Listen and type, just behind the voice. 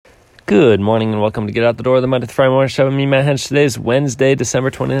Good morning and welcome to Get Out the Door, the Monday to Friday morning show with me, Matt Hench. Today is Wednesday, December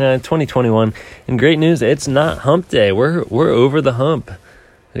 29th, 2021. And great news, it's not hump day. We're over the hump.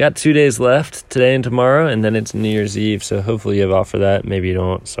 We got 2 days left, today and tomorrow, and then it's New Year's Eve, so hopefully you have off for that. Maybe you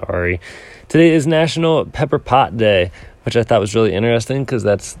don't, sorry. Today is National Pepper Pot Day, which I thought was really interesting because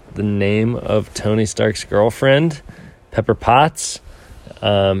that's the name of Tony Stark's girlfriend, Pepper Potts.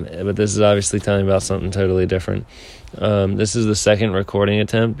 But this is obviously telling about something totally different. This is the second recording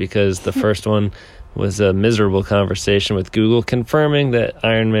attempt because the first one was a miserable conversation with Google confirming that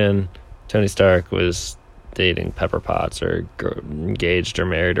Iron Man Tony Stark was dating Pepper Potts or engaged or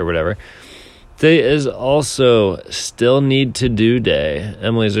married or whatever. Today is also Still Need to Do Day.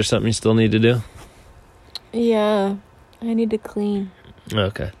 Emily, is there something you still need to do? Yeah, I need to clean.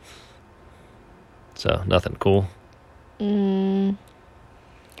 Okay. So, nothing cool? It's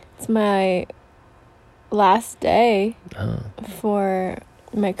my last day for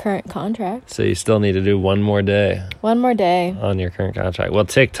my current contract. So you still need to do one more day. One more day. On your current contract. Well,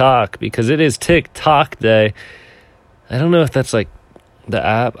 TikTok, because it is TikTok Day. I don't know if that's like the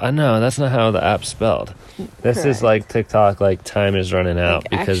app. I know, that's not how the app's spelled. This Correct. is like TikTok, like time is running out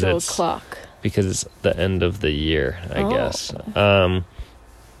Like because actual it's clock. because it's the end of the year, I guess.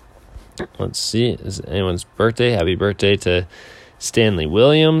 Let's see. Is anyone's birthday? Happy birthday to Stanley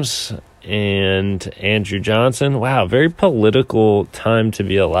Williams and Andrew Johnson. Wow, very political time to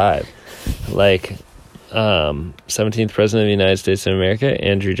be alive. Like 17th President of the United States of America,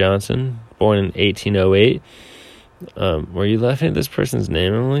 Andrew Johnson, born in 1808. Were you laughing at this person's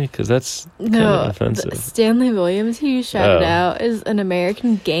name, Emily? Because that's kind of offensive. Stanley Williams, who you shouted out, is an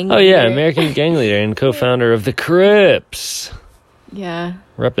American gang leader. Oh, yeah, American gang leader and co-founder of the Crips. Yeah.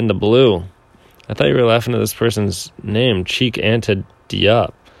 Repping the blue. I thought you were laughing at this person's name, Cheek Anta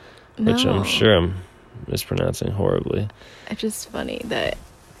Diop, which I'm sure I'm mispronouncing horribly. It's just funny that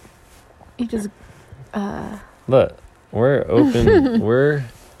you just... Look, we're open.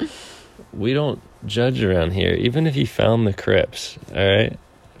 We don't judge around here. Even if you found the Crips, all right?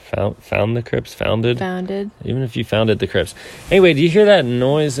 Found the Crips? Founded? Even if you founded the Crips. Anyway, do you hear that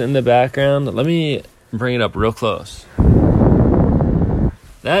noise in the background? Let me bring it up real close.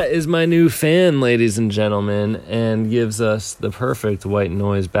 That is my new fan, ladies and gentlemen, and gives us the perfect white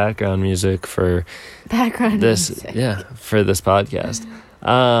noise background music for music. Yeah, for this podcast.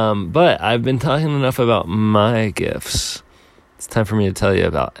 But I've been talking enough about my gifts. It's time for me to tell you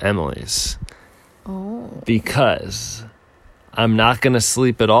about Emily's. Oh. Because I'm not going to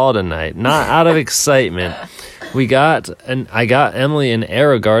sleep at all tonight. Not out of excitement. I got Emily an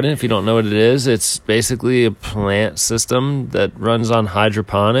AeroGarden. If you don't know what it is, it's basically a plant system that runs on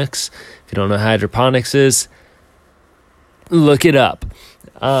hydroponics. If you don't know what hydroponics is, look it up.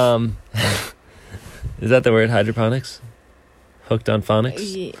 Is that the word, hydroponics? Hooked on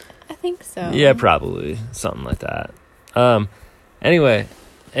phonics? Yeah, I think so. Yeah, probably. Something like that. Anyway,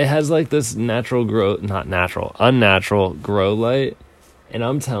 it has like this unnatural grow light. And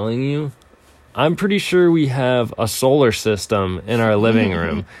I'm telling you, I'm pretty sure we have a solar system in our living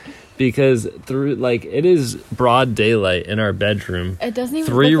room because it is broad daylight in our bedroom. It doesn't even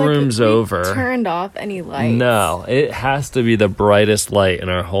 3 look rooms like over. Turned off any lights. No, it has to be the brightest light in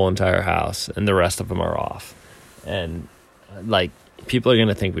our whole entire house, and the rest of them are off. And people are going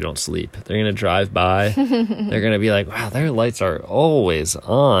to think we don't sleep. They're going to drive by. They're going to be like, wow, their lights are always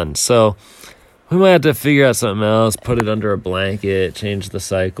on. So we might have to figure out something else, put it under a blanket, change the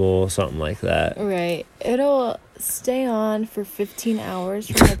cycle, something like that. Right. It'll stay on for 15 hours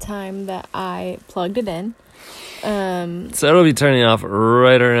from the time that I plugged it in. So it'll be turning off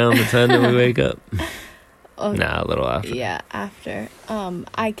right around the time that we wake up. A little after. Yeah, after.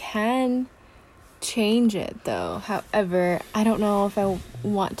 I can change it though. However, I don't know if I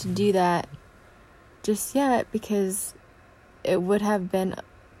want to do that just yet because it would have been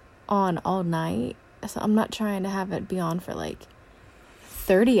on all night. So I'm not trying to have it be on for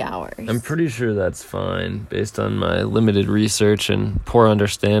 30 hours. I'm pretty sure that's fine based on my limited research and poor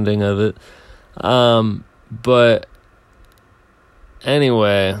understanding of it. But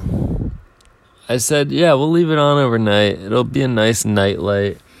anyway, I said, yeah, we'll leave it on overnight. It'll be a nice night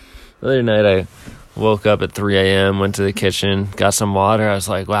light. The other night I woke up at 3 a.m., went to the kitchen, got some water. I was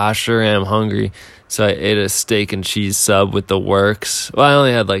like, wow, I sure am hungry. So I ate a steak and cheese sub with the works. Well, I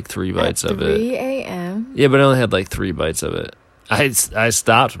only had 3 bites of it. 3 a.m.? Yeah, but I only had 3 bites of it. I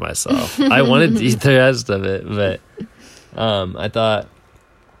stopped myself. I wanted to eat the rest of it, but I thought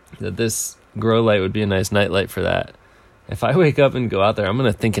that this grow light would be a nice night light for that. If I wake up and go out there, I'm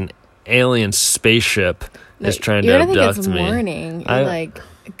going to think an alien spaceship is trying to abduct me. Morning. You're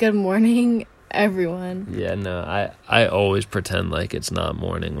good morning. everyone. Yeah, no, I always pretend like it's not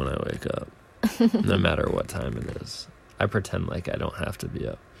morning when I wake up, no matter what time it is. I pretend like I don't have to be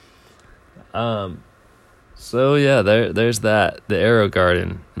up. So yeah, there's that. The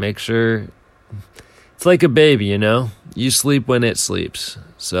AeroGarden. Make sure it's like a baby, you know? You sleep when it sleeps.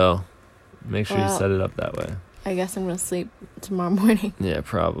 So make sure you set it up that way. I guess I'm going to sleep tomorrow morning. Yeah,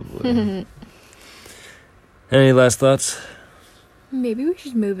 probably. Any last thoughts? Maybe we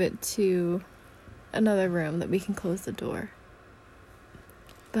should move it to another room that we can close the door.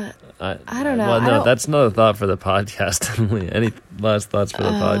 But I don't know. Well, no, that's not a thought for the podcast, Emily. Any last thoughts for the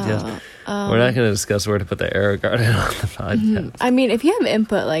podcast? We're not going to discuss where to put the AeroGarden on the podcast. I mean, if you have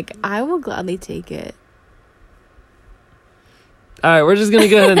input, like, I will gladly take it. All right, we're just going to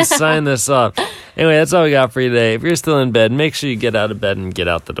go ahead and sign this off. Anyway, that's all we got for you today. If you're still in bed, make sure you get out of bed and get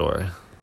out the door.